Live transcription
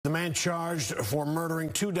man charged for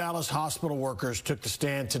murdering 2 Dallas hospital workers took the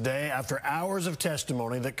stand today after hours of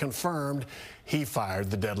testimony that confirmed he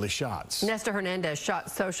fired the deadly shots. Nestor Hernandez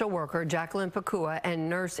shot social worker Jacqueline Pakua and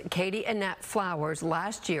nurse Katie Annette Flowers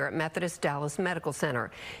last year at Methodist Dallas Medical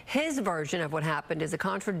Center. His version of what happened is a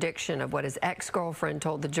contradiction of what his ex-girlfriend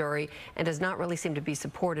told the jury and does not really seem to be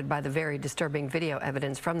supported by the very disturbing video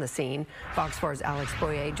evidence from the scene. Fox 4's Alex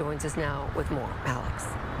Boyer joins us now with more. Alex.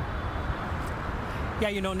 Yeah,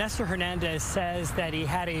 you know, Nestor Hernandez says that he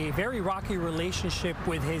had a very rocky relationship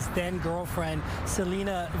with his then-girlfriend,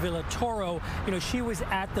 Selena Villatoro. You know, she was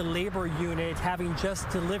at the labor unit having just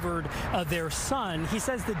delivered their son. He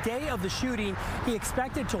says the day of the shooting, he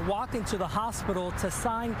expected to walk into the hospital to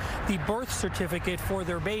sign the birth certificate for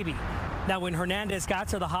their baby. Now, when Hernandez got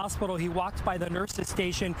to the hospital, he walked by the nurse's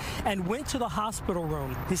station and went to the hospital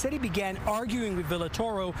room. He said he began arguing with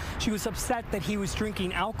Villatoro. She was upset that he was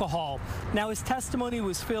drinking alcohol. Now, his testimony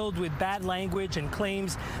was filled with bad language and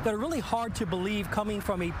claims that are really hard to believe coming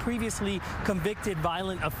from a previously convicted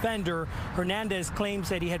violent offender. Hernandez claims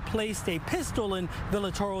that he had placed a pistol in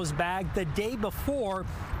Villatoro's bag the day before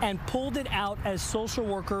and pulled it out as social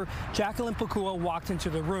worker Jacqueline Pakua walked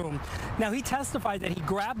into the room. Now, he testified that he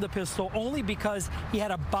grabbed the pistol only because he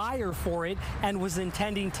had a buyer for it and was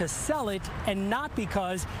intending to sell it, and not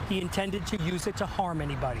because he intended to use it to harm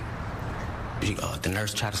anybody. The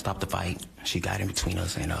nurse tried to stop the fight. She got in between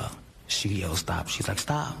us, and she yelled, "Stop." She's like,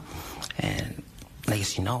 "Stop." And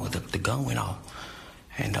next you know, the gun went off.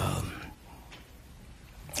 And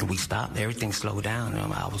we stopped. Everything slowed down.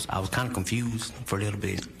 I was kind of confused for a little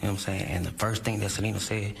bit, you know what I'm saying? And the first thing that Selena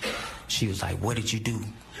said, she was like, "What did you do?"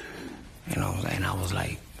 You know, and I was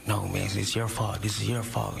like, "No, man, it's your fault. This is your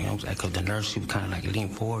fault." You know, because the nurse, she was kind of like leaning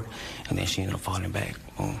forward, and then she ended up falling back.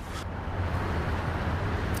 Boom.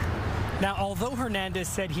 Now, although Hernandez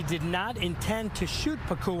said he did not intend to shoot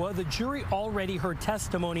Pakua, the jury already heard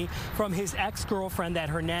testimony from his ex-girlfriend that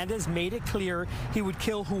Hernandez made it clear he would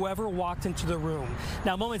kill whoever walked into the room.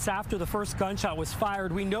 Now, moments after the first gunshot was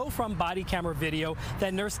fired, we know from body camera video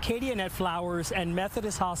that nurse Katie Annette Flowers and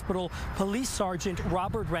Methodist Hospital Police Sergeant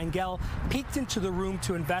Robert Rangel peeked into the room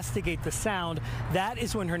to investigate the sound. That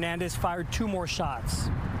is when Hernandez fired 2 more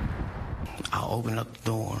shots. I opened up the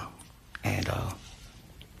door, and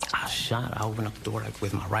I opened up the door, like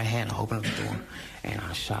with my right hand, I opened up the door, and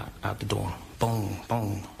I shot out the door. Boom,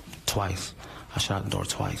 boom, twice. I shot out the door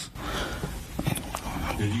twice.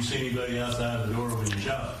 Did you see anybody outside the door when you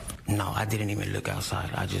shot? No, I didn't even look outside.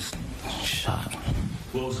 I just shot.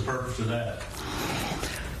 What was the purpose of that?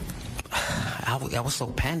 I was so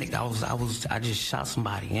panicked. I just shot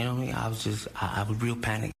somebody, you know what I mean? I was real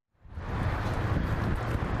panicked.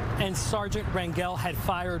 And Sergeant Rangel had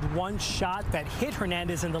fired 1 shot that hit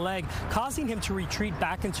Hernandez in the leg, causing him to retreat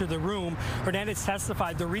back into the room. Hernandez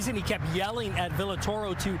testified the reason he kept yelling at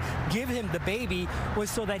Villatoro to give him the baby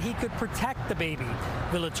was so that he could protect the baby.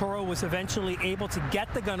 Villatoro was eventually able to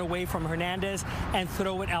get the gun away from Hernandez and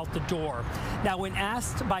throw it out the door. Now, when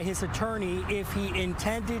asked by his attorney if he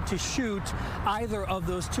intended to shoot either of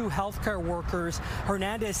those 2 healthcare workers,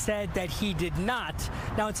 Hernandez said that he did not.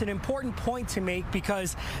 Now, it's an important point to make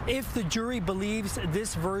because if the jury believes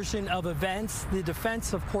this version of events, the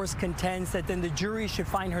defense, of course, contends that then the jury should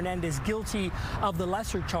find Hernandez guilty of the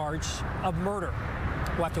lesser charge of murder.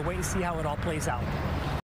 We'll have to wait and see how it all plays out.